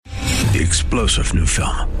The explosive new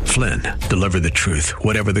film, Flynn, deliver the truth,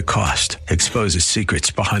 whatever the cost, exposes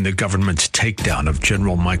secrets behind the government's takedown of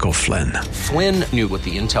General Michael Flynn. Flynn knew what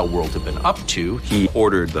the intel world had been up to. He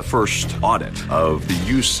ordered the first audit of the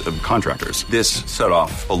use of contractors. This set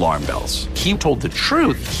off alarm bells. He told the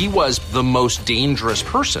truth. He was the most dangerous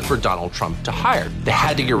person for Donald Trump to hire. They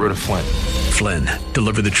had to get rid of Flynn. Flynn,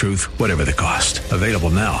 deliver the truth, whatever the cost. Available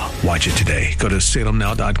now. Watch it today. Go to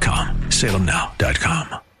salemnow.com.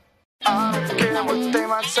 salemnow.com. I don't care what they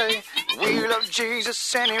might say. We love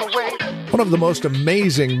Jesus anyway. One of the most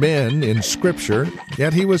amazing men in Scripture,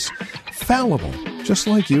 yet he was fallible, just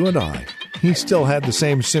like you and I. He still had the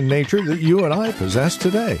same sin nature that you and I possess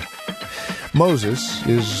today. Moses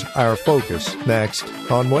is our focus next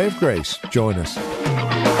on Way of Grace. Join us.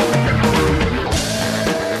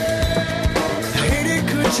 Lady,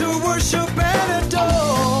 could you worship and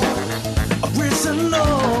adore a risen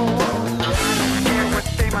Lord?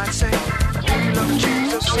 Say, we love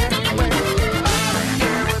Jesus anyway.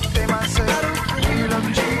 What they might say, we love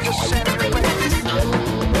Jesus anyway.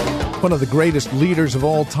 One of the greatest leaders of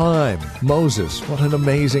all time, Moses. What an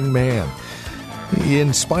amazing man.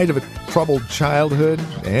 In spite of a troubled childhood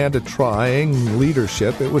and a trying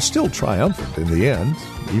leadership, it was still triumphant in the end,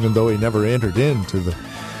 even though he never entered into the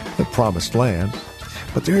promised land.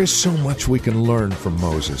 But there is so much we can learn from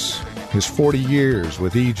Moses. His 40 years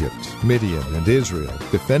with Egypt, Midian, and Israel,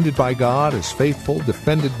 defended by God as faithful,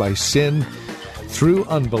 defended by sin through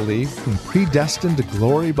unbelief, and predestined to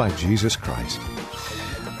glory by Jesus Christ.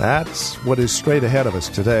 That's what is straight ahead of us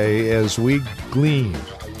today as we glean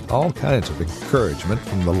all kinds of encouragement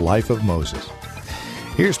from the life of Moses.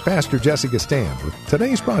 Here's Pastor Jessica Stand with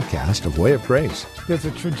today's broadcast of Way of Grace. There's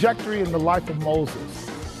a trajectory in the life of Moses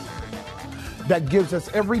that gives us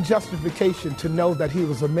every justification to know that he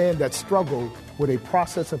was a man that struggled with a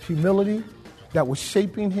process of humility that was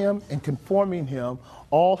shaping him and conforming him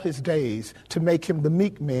all his days to make him the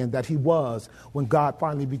meek man that he was when God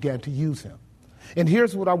finally began to use him. And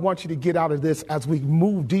here's what I want you to get out of this as we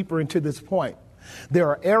move deeper into this point. There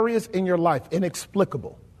are areas in your life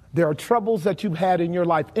inexplicable. There are troubles that you've had in your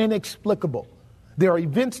life inexplicable. There are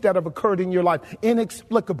events that have occurred in your life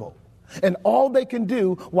inexplicable. And all they can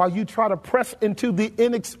do while you try to press into the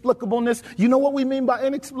inexplicableness, you know what we mean by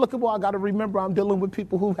inexplicable? I got to remember I'm dealing with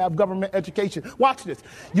people who have government education. Watch this.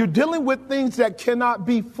 You're dealing with things that cannot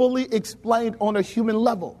be fully explained on a human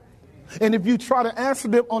level. And if you try to answer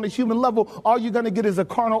them on a human level, all you're going to get is a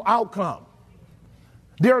carnal outcome.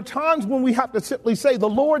 There are times when we have to simply say, the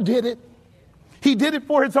Lord did it. He did it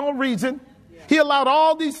for his own reason. He allowed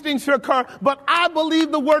all these things to occur, but I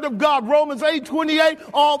believe the word of God. Romans 8:28,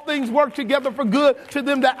 all things work together for good to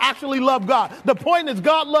them that actually love God. The point is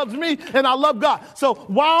God loves me and I love God. So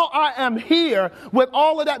while I am here with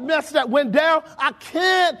all of that mess that went down, I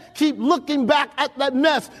can't keep looking back at that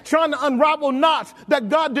mess, trying to unravel knots that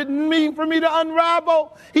God didn't mean for me to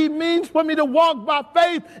unravel. He means for me to walk by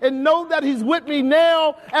faith and know that he's with me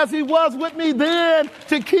now as he was with me then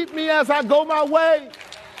to keep me as I go my way.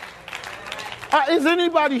 Is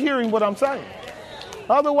anybody hearing what I'm saying?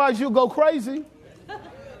 Otherwise, you'll go crazy.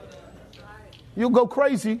 You'll go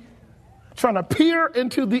crazy trying to peer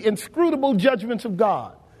into the inscrutable judgments of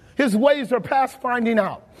God. His ways are past finding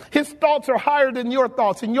out. His thoughts are higher than your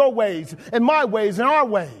thoughts and your ways and my ways and our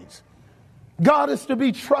ways. God is to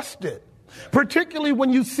be trusted, particularly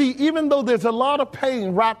when you see, even though there's a lot of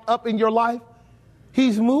pain wrapped up in your life,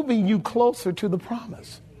 he's moving you closer to the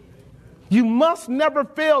promise. You must never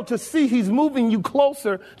fail to see he's moving you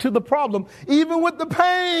closer to the problem. Even with the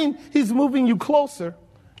pain, he's moving you closer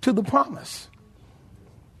to the promise.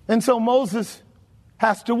 And so Moses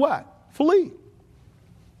has to what? Flee.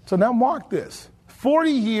 So now mark this.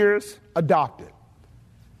 40 years adopted.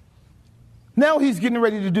 Now he's getting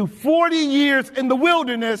ready to do 40 years in the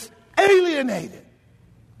wilderness alienated.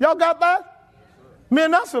 Y'all got that?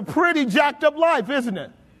 Man, that's a pretty jacked up life, isn't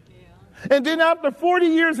it? And then after 40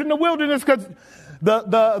 years in the wilderness, because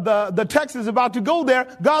the text is about to go there,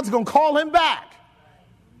 God's going to call him back.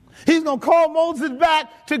 He's going to call Moses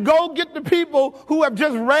back to go get the people who have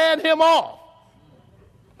just ran him off.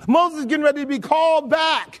 Moses is getting ready to be called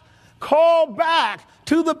back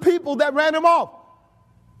to the people that ran him off.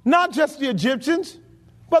 Not just the Egyptians,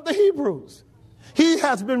 but the Hebrews. He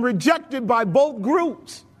has been rejected by both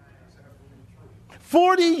groups.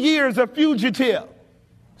 40 years a fugitive.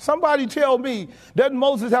 Somebody tell me, doesn't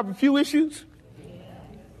Moses have a few issues?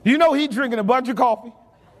 You know he's drinking a bunch of coffee.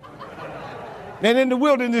 And in the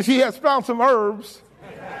wilderness, he has found some herbs.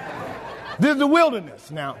 This is the wilderness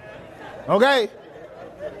now. Okay?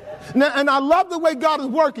 Now, and I love the way God is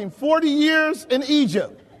working. 40 years in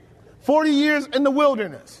Egypt. 40 years in the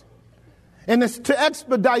wilderness. And it's to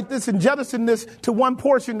expedite this and jettison this to one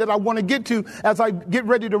portion that I want to get to as I get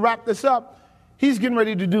ready to wrap this up. He's getting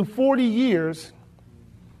ready to do 40 years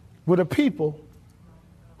with a people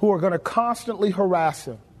who are going to constantly harass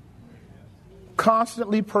him,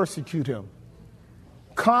 constantly persecute him,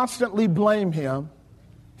 constantly blame him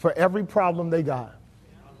for every problem they got.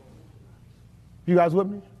 You guys with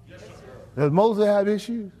me? Yes, sir. Does Moses have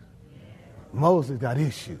issues? Moses got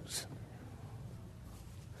issues.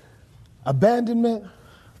 Abandonment,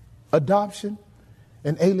 adoption,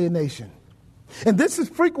 and alienation. And this is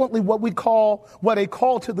frequently what a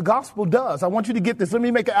call to the gospel does. I want you to get this. Let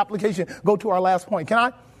me make an application. Go to our last point. Can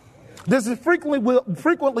I? This is frequently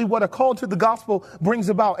what a call to the gospel brings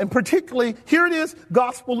about. And particularly, here it is,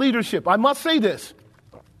 gospel leadership. I must say this.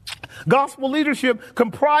 Gospel leadership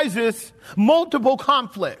comprises multiple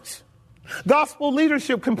conflicts. Gospel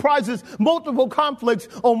leadership comprises multiple conflicts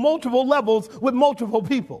on multiple levels with multiple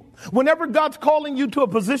people. Whenever God's calling you to a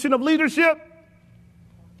position of leadership,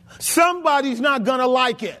 somebody's not going to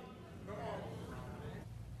like it.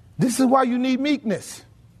 This is why you need meekness.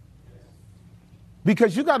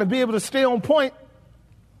 Because you got to be able to stay on point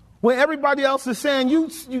when everybody else is saying,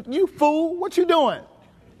 you fool, what you doing?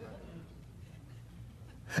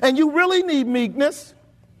 And you really need meekness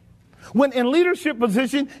when in leadership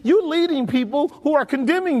position, you leading people who are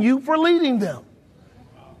condemning you for leading them.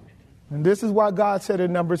 And this is why God said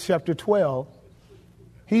in Numbers chapter 12,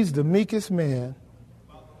 he's the meekest man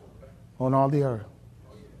on all the earth.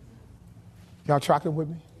 Y'all tracking with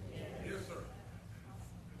me? Yes, sir.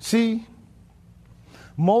 See,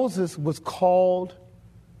 Moses was called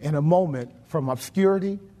in a moment from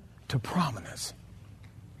obscurity to prominence.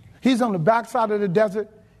 He's on the backside of the desert.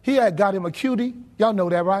 He had got him a cutie. Y'all know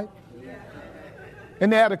that, right?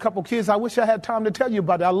 And they had a couple kids. I wish I had time to tell you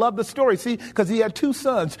about it. I love the story, see, because he had two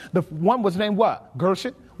sons. The one was named what?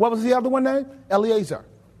 Gershon. What was the other one named? Eleazar.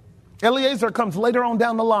 Eleazar comes later on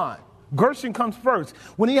down the line. Gershon comes first.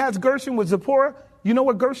 When he has Gershon with Zipporah, you know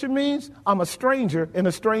what Gershon means? I'm a stranger in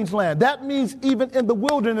a strange land. That means even in the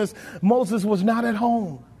wilderness, Moses was not at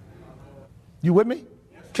home. You with me?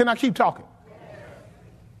 Can I keep talking?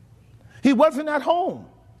 He wasn't at home.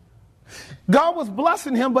 God was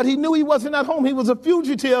blessing him, but he knew he wasn't at home. He was a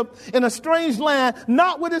fugitive in a strange land,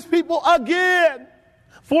 not with his people again.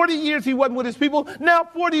 40 years he wasn't with his people. Now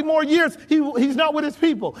 40 more years he's not with his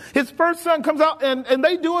people. His first son comes out, and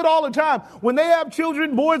they do it all the time. When they have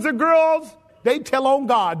children, boys or girls, they tell on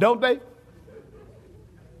God, don't they?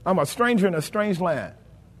 I'm a stranger in a strange land.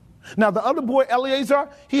 Now the other boy, Eleazar,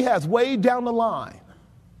 he has way down the line.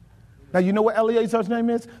 Now you know what Eleazar's name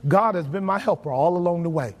is? God has been my helper all along the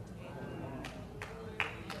way.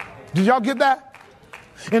 Did y'all get that?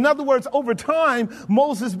 In other words, over time,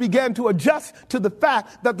 Moses began to adjust to the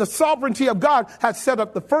fact that the sovereignty of God had set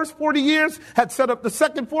up the first 40 years, had set up the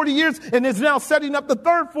second 40 years, and is now setting up the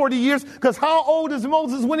third 40 years. Because how old is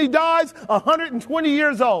Moses when he dies? 120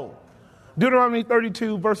 years old. Deuteronomy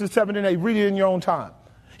 32, verses 7 and 8. Read it in your own time.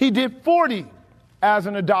 He did 40 as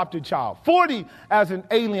an adopted child, 40 as an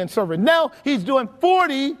alien servant. Now he's doing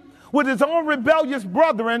 40 with his own rebellious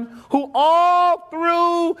brethren who all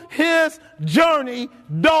through his journey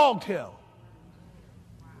dogged him.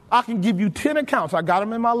 I can give you 10 accounts. I got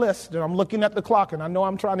them in my list, and I'm looking at the clock, and I know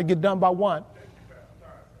I'm trying to get done by 1.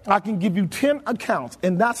 I can give you 10 accounts,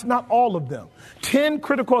 and that's not all of them. 10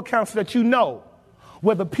 critical accounts that you know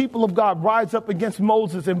where the people of God rise up against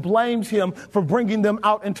Moses and blames him for bringing them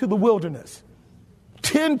out into the wilderness.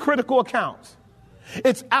 10 critical accounts.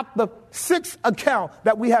 It's at the 6th account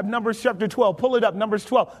that we have Numbers chapter 12. Pull it up, Numbers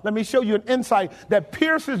 12. Let me show you an insight that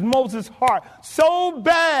pierces Moses' heart so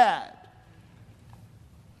bad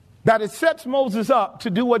that it sets Moses up to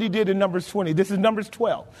do what he did in Numbers 20. This is Numbers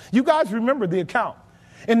 12. You guys remember the account.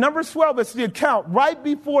 In Numbers 12, it's the account right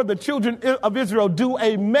before the children of Israel do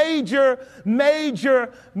a major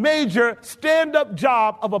stand-up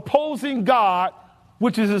job of opposing God,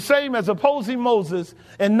 which is the same as opposing Moses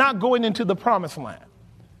and not going into the promised land.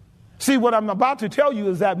 See, what I'm about to tell you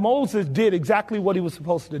is that Moses did exactly what he was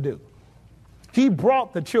supposed to do. He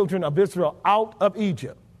brought the children of Israel out of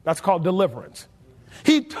Egypt. That's called deliverance.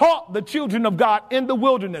 He taught the children of God in the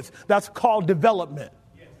wilderness. That's called development.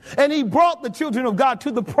 And he brought the children of God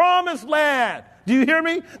to the promised land. Do you hear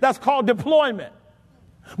me? That's called deployment.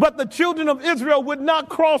 But the children of Israel would not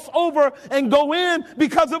cross over and go in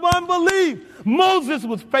because of unbelief. Moses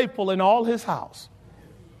was faithful in all his house.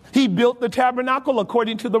 He built the tabernacle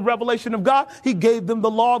according to the revelation of God. He gave them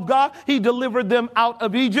the law of God. He delivered them out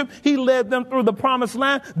of Egypt. He led them through the promised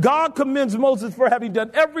land. God commends Moses for having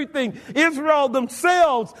done everything. Israel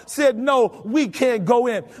themselves said, no, we can't go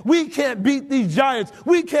in. We can't beat these giants.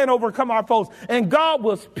 We can't overcome our foes. And God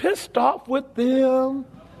was pissed off with them.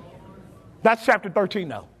 That's chapter 13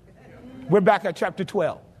 now. We're back at chapter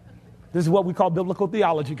 12. This is what we call biblical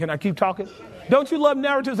theology. Can I keep talking? Don't you love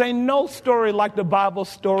narratives? Ain't no story like the Bible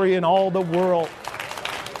story in all the world.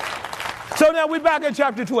 So now we're back at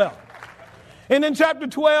chapter 12. And in chapter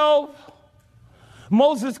 12,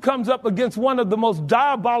 Moses comes up against one of the most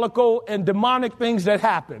diabolical and demonic things that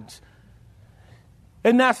happens.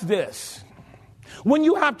 And that's this. When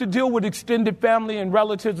you have to deal with extended family and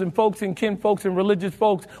relatives and folks and kin folks and religious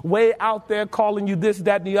folks way out there calling you this,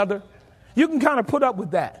 that, and the other, you can kind of put up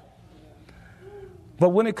with that. But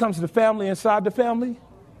when it comes to family inside the family,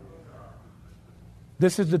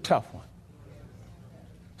 this is the tough one.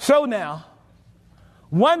 So now,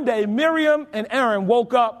 one day Miriam and Aaron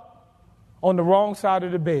woke up on the wrong side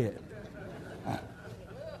of the bed.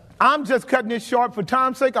 I'm just cutting this short for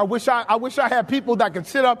time's sake. I wish I had people that could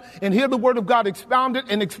sit up and hear the word of God expounded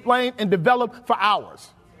and explained and developed for hours.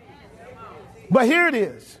 But here it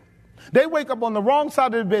is. They wake up on the wrong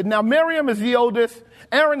side of the bed. Now, Miriam is the oldest,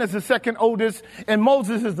 Aaron is the second oldest, and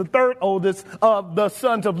Moses is the third oldest of the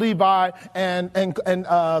sons of Levi and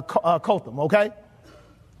Kotham, okay?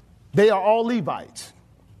 They are all Levites.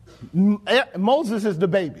 Moses is the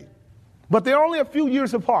baby. But they're only a few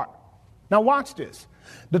years apart. Now, watch this.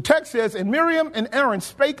 The text says, and Miriam and Aaron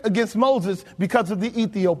spake against Moses because of the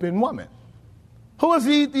Ethiopian woman. Who is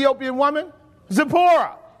the Ethiopian woman?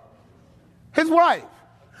 Zipporah, his wife.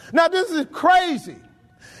 Now, this is crazy.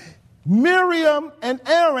 Miriam and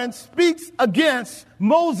Aaron speaks against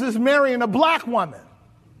Moses marrying a black woman.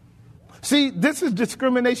 See, this is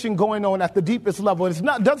discrimination going on at the deepest level.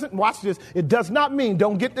 Watch this. It does not mean,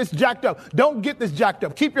 don't get this jacked up. Don't get this jacked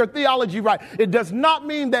up. Keep your theology right. It does not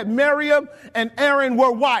mean that Miriam and Aaron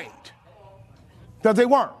were white. Because they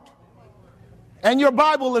weren't. And your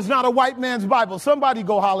Bible is not a white man's Bible. Somebody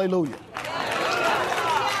go hallelujah.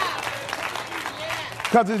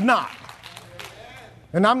 Because it's not.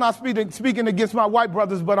 And I'm not speaking against my white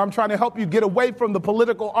brothers, but I'm trying to help you get away from the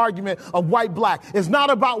political argument of white-black. It's not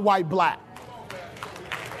about white-black.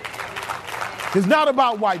 It's not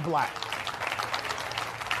about white-black.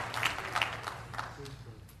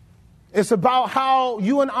 It's about how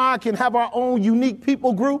you and I can have our own unique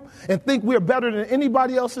people group and think we're better than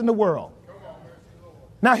anybody else in the world.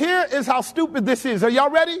 Now, here is how stupid this is. Are y'all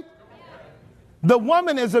ready? The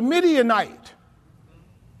woman is a Midianite.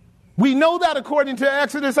 We know that according to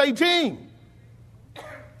Exodus 18.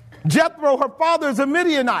 Jethro, her father, is a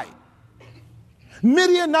Midianite.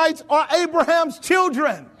 Midianites are Abraham's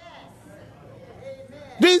children.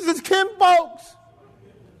 These is kin folks.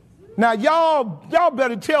 Now, y'all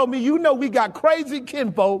better tell me, you know we got crazy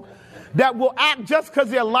kin folk that will act just because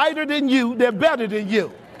they're lighter than you, they're better than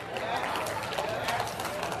you.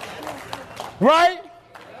 Right?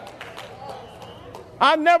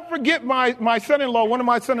 I'll never forget my son-in-law. One of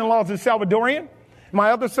my son-in-laws is Salvadorian. My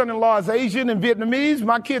other son-in-law is Asian and Vietnamese.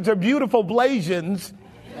 My kids are beautiful Blasians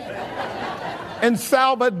and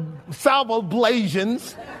Salva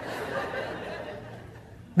Blasians.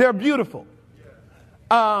 They're beautiful.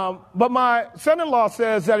 But my son-in-law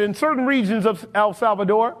says that in certain regions of El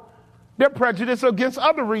Salvador, they're prejudiced against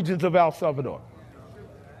other regions of El Salvador.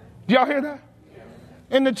 Do y'all hear that?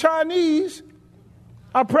 And the Chinese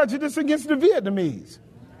are prejudiced against the Vietnamese.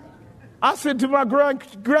 I said to my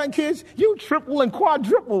grandkids, you triple and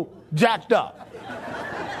quadruple jacked up.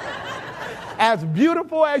 As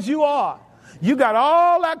beautiful as you are, you got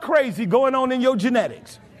all that crazy going on in your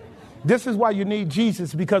genetics. This is why you need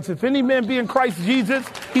Jesus, because if any man be in Christ Jesus,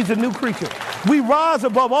 he's a new creature. We rise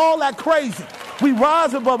above all that crazy. We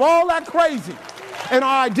rise above all that crazy. And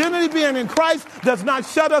our identity being in Christ does not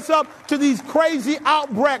shut us up to these crazy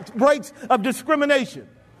outbreaks of discrimination.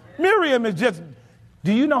 Miriam is just,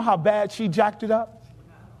 do you know how bad she jacked it up?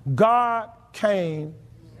 God came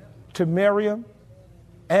to Miriam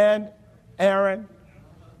and Aaron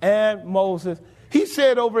and Moses. He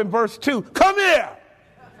said over in verse 2, come here.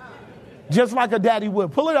 Just like a daddy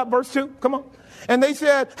would. Pull it up, verse 2. Come on. And they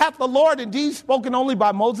said, hath the Lord indeed spoken only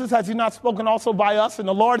by Moses? Has he not spoken also by us? And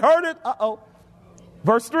the Lord heard it.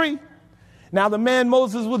 Verse 3. Now the man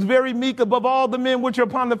Moses was very meek above all the men which are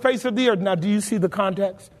upon the face of the earth. Now, do you see the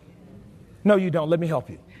context? No, you don't. Let me help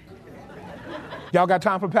you. Y'all got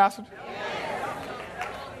time for passage?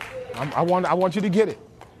 I want you to get it.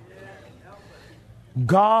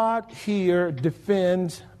 God here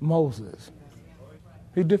defends Moses.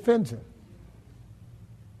 He defends him.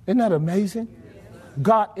 Isn't that amazing?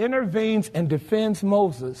 God intervenes and defends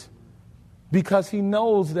Moses because he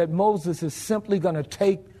knows that Moses is simply going to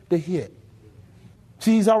take the hit.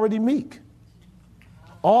 See, he's already meek.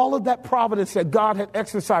 All of that providence that God had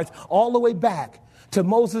exercised all the way back to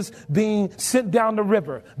Moses being sent down the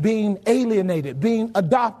river, being alienated, being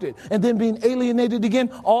adopted, and then being alienated again,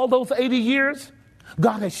 all those 80 years,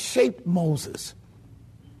 God has shaped Moses.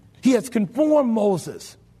 He has conformed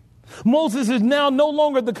Moses. Moses is now no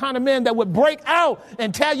longer the kind of man that would break out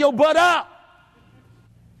and tear your butt up.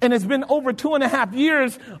 And it's been over 2.5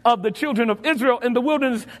 years of the children of Israel in the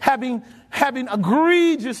wilderness having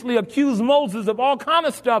egregiously accused Moses of all kind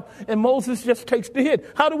of stuff, and Moses just takes the hit.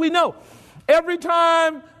 How do we know? Every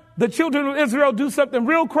time the children of Israel do something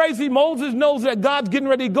real crazy, Moses knows that God's getting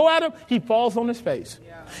ready to go at him. He falls on his face.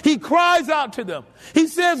 He cries out to them. He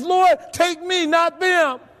says, Lord, take me, not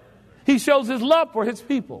them. He shows his love for his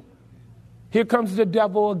people. Here comes the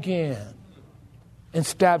devil again and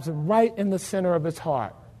stabs him right in the center of his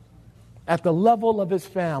heart, at the level of his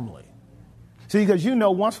family. See, because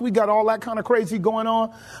once we got all that kind of crazy going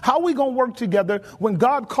on, how are we going to work together when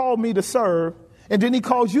God called me to serve and then he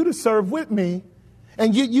calls you to serve with me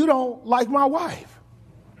and you don't like my wife?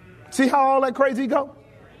 See how all that crazy go?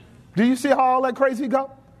 Do you see how all that crazy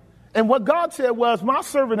go? And what God said was, my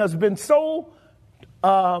servant has been so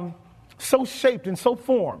shaped and so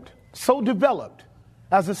formed, so developed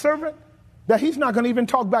as a servant that he's not going to even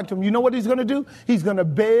talk back to him. You know what he's going to do? He's going to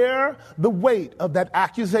bear the weight of that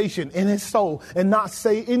accusation in his soul and not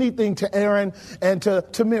say anything to Aaron and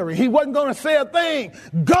to Miriam. He wasn't going to say a thing.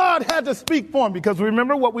 God had to speak for him, because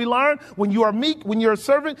remember what we learned? When you are meek, when you're a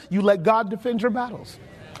servant, you let God defend your battles.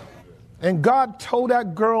 And God tore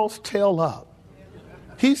that girl's tail up.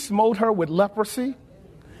 He smote her with leprosy.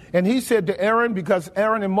 And he said to Aaron, because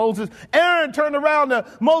Aaron turned around to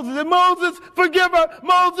Moses and Moses, forgive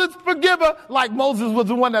her, like Moses was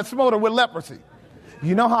the one that smote her with leprosy.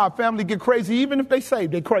 You know how a family get crazy? Even if they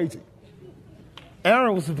saved, they're crazy.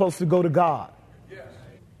 Aaron was supposed to go to God.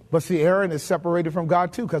 But see, Aaron is separated from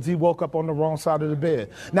God too, because he woke up on the wrong side of the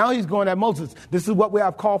bed. Now he's going at Moses. This is what we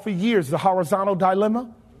have called for years, the horizontal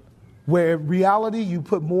dilemma, where in reality you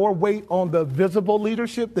put more weight on the visible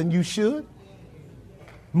leadership than you should.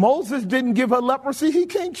 Moses didn't give her leprosy. He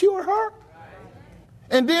can't cure her.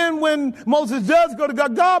 And then when Moses does go to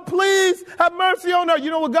God, God, please have mercy on her.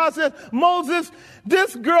 You know what God says? Moses,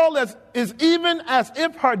 this girl is even as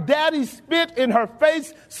if her daddy spit in her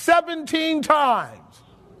face 17 times.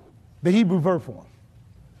 The Hebrew verb form.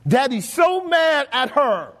 Daddy's so mad at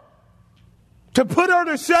her to put her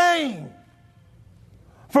to shame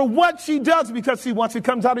for what she does, because see, once it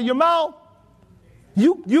comes out of your mouth,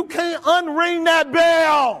 you can't unring that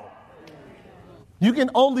bell. You can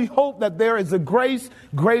only hope that there is a grace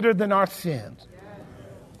greater than our sins.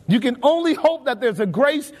 You can only hope that there's a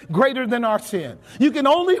grace greater than our sin. You can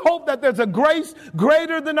only hope that there's a grace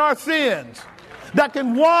greater than our sins that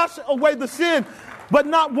can wash away the sin, but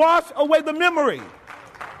not wash away the memory.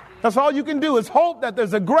 That's all you can do, is hope that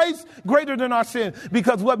there's a grace greater than our sin.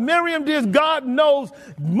 Because what Miriam did, God knows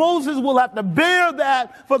Moses will have to bear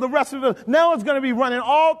that for the rest of it. Now it's going to be running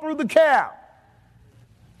all through the calf.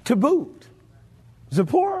 To boot,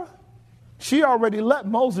 Zipporah, she already let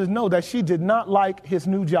Moses know that she did not like his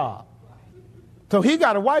new job. So he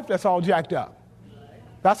got a wife that's all jacked up.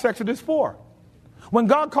 That's Exodus 4. When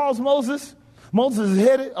God calls Moses, Moses is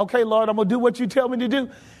headed, okay, Lord, I'm going to do what you tell me to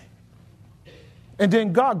do. And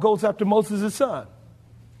then God goes after Moses' son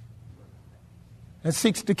and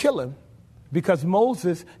seeks to kill him because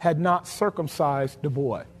Moses had not circumcised the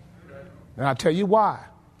boy. And I'll tell you why.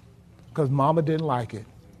 Because mama didn't like it.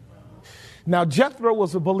 Now, Jethro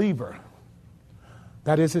was a believer.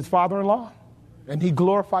 That is his father-in-law. And he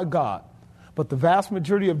glorified God. But the vast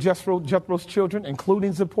majority of Jethro's children,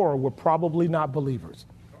 including Zipporah, were probably not believers.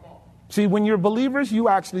 See, when you're believers, you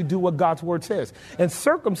actually do what God's word says. And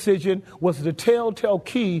circumcision was the telltale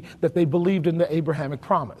key that they believed in the Abrahamic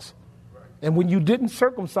promise. And when you didn't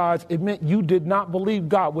circumcise, it meant you did not believe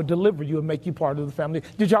God would deliver you and make you part of the family.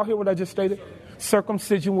 Did y'all hear what I just stated?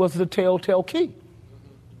 Circumcision was the telltale key.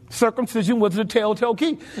 Circumcision was the telltale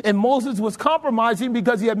key. And Moses was compromising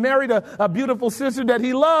because he had married a beautiful sister that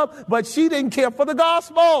he loved, but she didn't care for the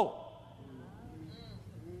gospel.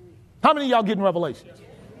 How many of y'all getting Revelation?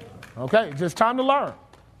 Okay, just time to learn.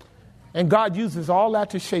 And God uses all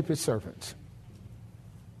that to shape his servants.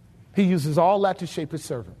 He uses all that to shape his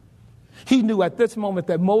servant. He knew at this moment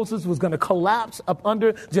that Moses was going to collapse up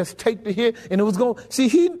under, just take the hit, and it was going.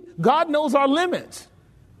 See, God knows our limits.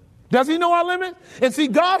 Does he know our limit? And see,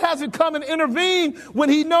 God hasn't come and intervened when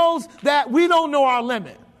he knows that we don't know our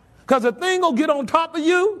limit. Because a thing will get on top of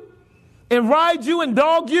you and ride you and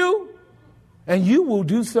dog you, and you will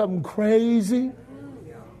do something crazy.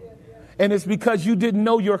 And it's because you didn't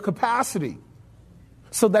know your capacity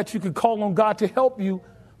so that you could call on God to help you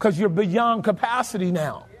because you're beyond capacity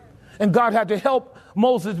now. And God had to help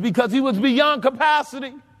Moses because he was beyond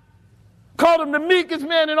capacity. Called him the meekest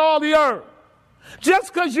man in all the earth.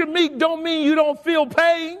 Just because you're meek don't mean you don't feel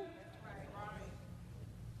pain.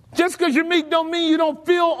 Just because you're meek don't mean you don't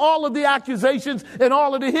feel all of the accusations and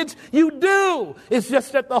all of the hits. You do. It's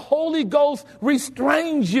just that the Holy Ghost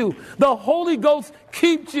restrains you. The Holy Ghost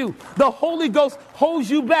keeps you. The Holy Ghost holds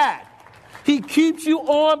you back. He keeps you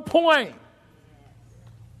on point.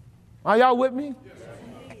 Are y'all with me?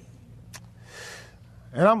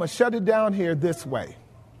 And I'm going to shut it down here this way.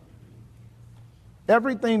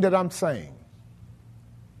 Everything that I'm saying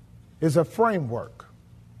is a framework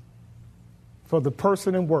for the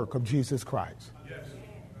person and work of Jesus Christ. Yes.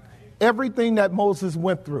 Everything that Moses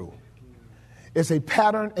went through is a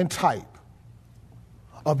pattern and type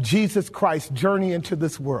of Jesus Christ's journey into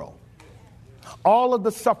this world. All of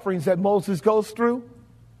the sufferings that Moses goes through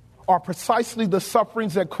are precisely the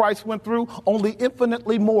sufferings that Christ went through, only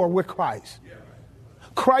infinitely more with Christ.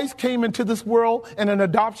 Christ came into this world in an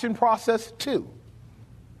adoption process too.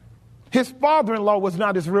 His father-in-law was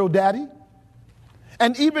not his real daddy.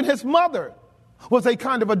 And even his mother was a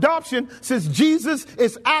kind of adoption, since Jesus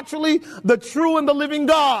is actually the true and the living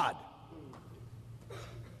God.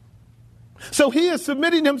 So he is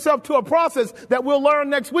submitting himself to a process that we'll learn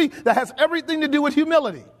next week that has everything to do with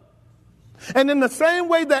humility. And in the same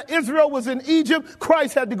way that Israel was in Egypt,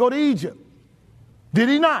 Christ had to go to Egypt. Did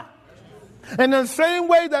he not? And in the same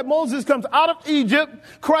way that Moses comes out of Egypt,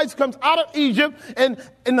 Christ comes out of Egypt. And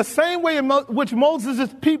in the same way in which Moses'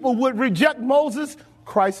 people would reject Moses,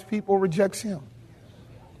 Christ's people rejects him.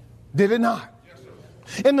 Did it not?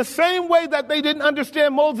 In the same way that they didn't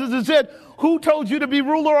understand Moses and said, who told you to be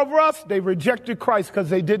ruler over us? They rejected Christ because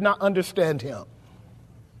they did not understand him.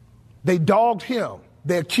 They dogged him.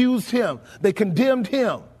 They accused him. They condemned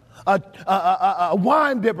him. A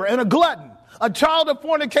wine bibber and a glutton. A child of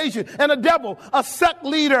fornication and a devil, a sect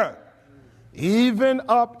leader, even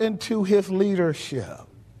up into his leadership.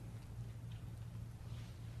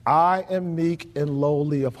 I am meek and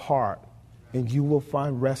lowly of heart, and you will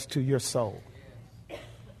find rest to your soul.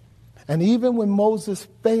 And even when Moses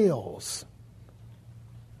fails,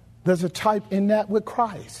 there's a type in that with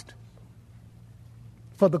Christ.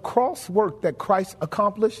 For the cross work that Christ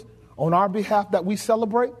accomplished on our behalf that we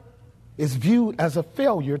celebrate is viewed as a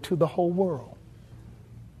failure to the whole world.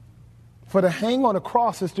 For to hang on a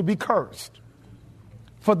cross is to be cursed.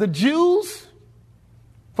 For the Jews,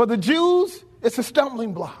 it's a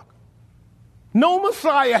stumbling block. No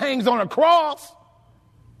Messiah hangs on a cross.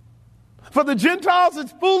 For the Gentiles,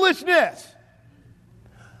 it's foolishness.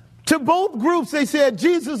 To both groups, they said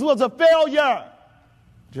Jesus was a failure.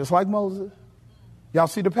 Just like Moses. Y'all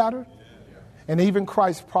see the pattern? And even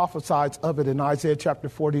Christ prophesied of it in Isaiah chapter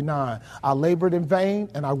 49. I labored in vain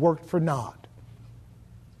and I worked for naught.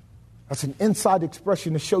 That's an inside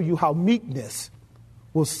expression to show you how meekness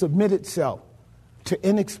will submit itself to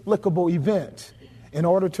inexplicable events in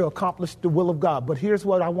order to accomplish the will of God. But here's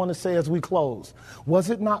what I want to say as we close. Was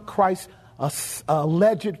it not Christ's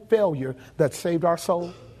alleged failure that saved our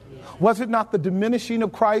soul? Was it not the diminishing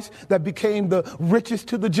of Christ that became the riches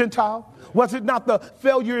to the Gentile? Was it not the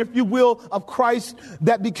failure, if you will, of Christ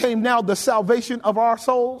that became now the salvation of our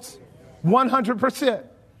souls? 100%.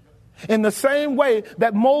 In the same way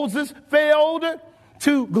that Moses failed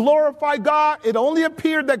to glorify God, it only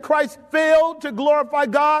appeared that Christ failed to glorify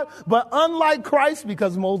God. But unlike Christ,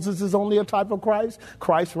 because Moses is only a type of Christ,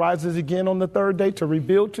 Christ rises again on the third day to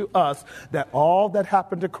reveal to us that all that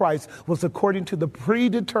happened to Christ was according to the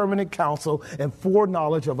predeterminate counsel and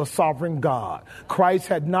foreknowledge of a sovereign God. Christ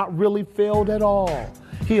had not really failed at all.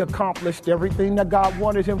 He accomplished everything that God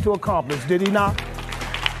wanted him to accomplish. Did he not?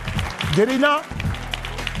 Did he not?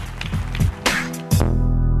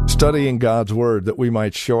 Studying God's Word that we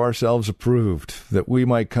might show ourselves approved, that we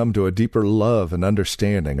might come to a deeper love and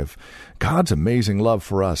understanding of God's amazing love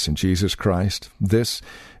for us in Jesus Christ. This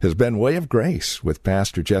has been Way of Grace with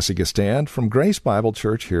Pastor Jesse Gistand from Grace Bible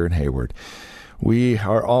Church here in Hayward. We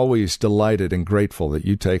are always delighted and grateful that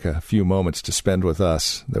you take a few moments to spend with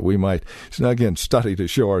us, that we might, again, study to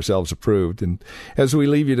show ourselves approved. And as we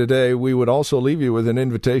leave you today, we would also leave you with an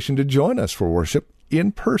invitation to join us for worship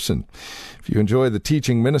in person. If you enjoy the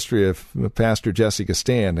teaching ministry of Pastor Jesse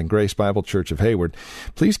Gastan and Grace Bible Church of Hayward,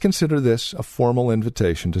 please consider this a formal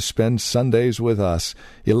invitation to spend Sundays with us.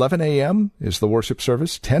 11 a.m. is the worship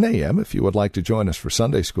service, 10 a.m. if you would like to join us for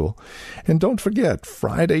Sunday school. And don't forget,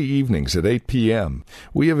 Friday evenings at 8 p.m.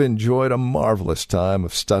 We have enjoyed a marvelous time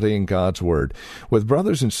of studying God's Word with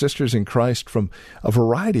brothers and sisters in Christ from a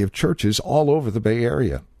variety of churches all over the Bay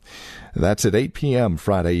Area. That's at 8 p.m.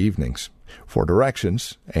 Friday evenings. For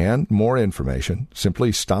directions and more information,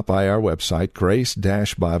 simply stop by our website,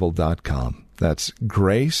 grace-bible.com. That's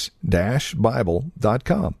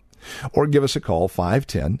grace-bible.com. Or give us a call,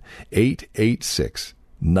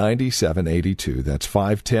 510-886-9782. That's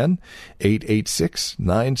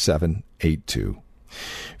 510-886-9782.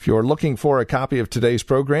 If you're looking for a copy of today's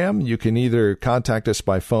program, you can either contact us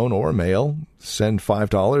by phone or mail. Send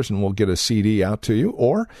 $5 and we'll get a CD out to you,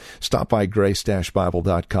 or stop by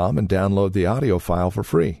grace-bible.com and download the audio file for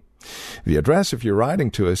free. The address, if you're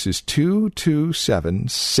writing to us, is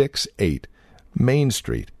 22768 Main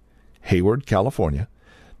Street, Hayward, California.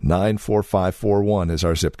 94541 is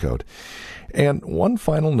our zip code. And one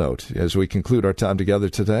final note as we conclude our time together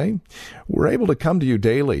today. We're able to come to you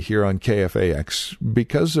daily here on KFAX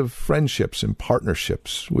because of friendships and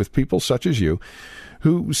partnerships with people such as you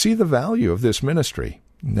who see the value of this ministry.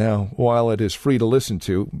 Now, while it is free to listen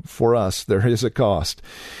to, for us, there is a cost,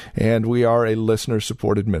 and we are a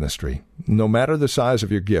listener-supported ministry. No matter the size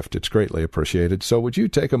of your gift, it's greatly appreciated. So would you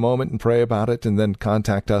take a moment and pray about it and then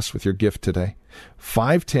contact us with your gift today?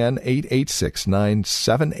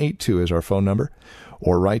 510-886-9782 is our phone number,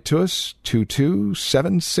 or write to us,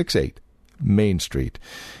 22768 Main Street,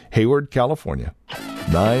 Hayward, California,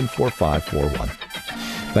 94541.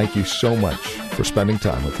 Thank you so much for spending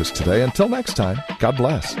time with us today. Until next time, God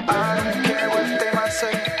bless. I don't care what they might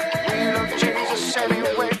say. We love Jesus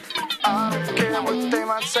anyway. I don't care what they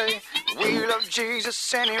might say. We love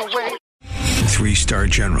Jesus anyway. 3-star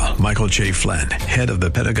General Michael J. Flynn, head of the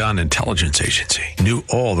Pentagon Intelligence Agency, knew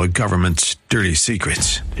all the government's dirty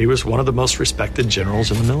secrets. He was one of the most respected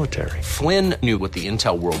generals in the military. Flynn knew what the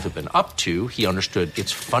intel world had been up to. He understood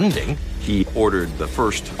its funding. He ordered the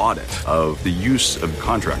first audit of the use of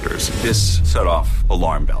contractors. This set off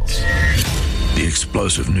alarm bells. The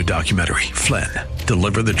explosive new documentary, Flynn,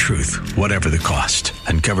 Deliver the Truth, Whatever the Cost,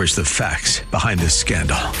 uncovers the facts behind this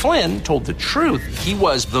scandal. Flynn told the truth. He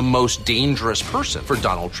was the most dangerous person for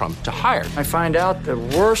Donald Trump to hire. I find out the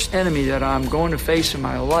worst enemy that I'm going to face in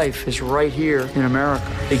my life is right here in America.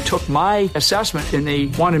 They took my assessment and they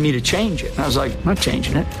wanted me to change it. And I was like, I'm not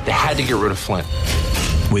changing it. They had to get rid of Flynn.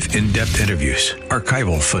 With in-depth interviews,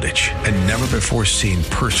 archival footage, and never-before-seen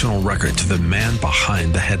personal records of the man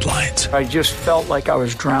behind the headlines. I just felt like I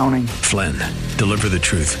was drowning. Flynn, Deliver the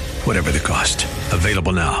Truth, Whatever the Cost.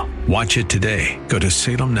 Available now. Watch it today. Go to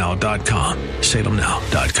salemnow.com.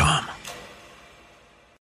 salemnow.com.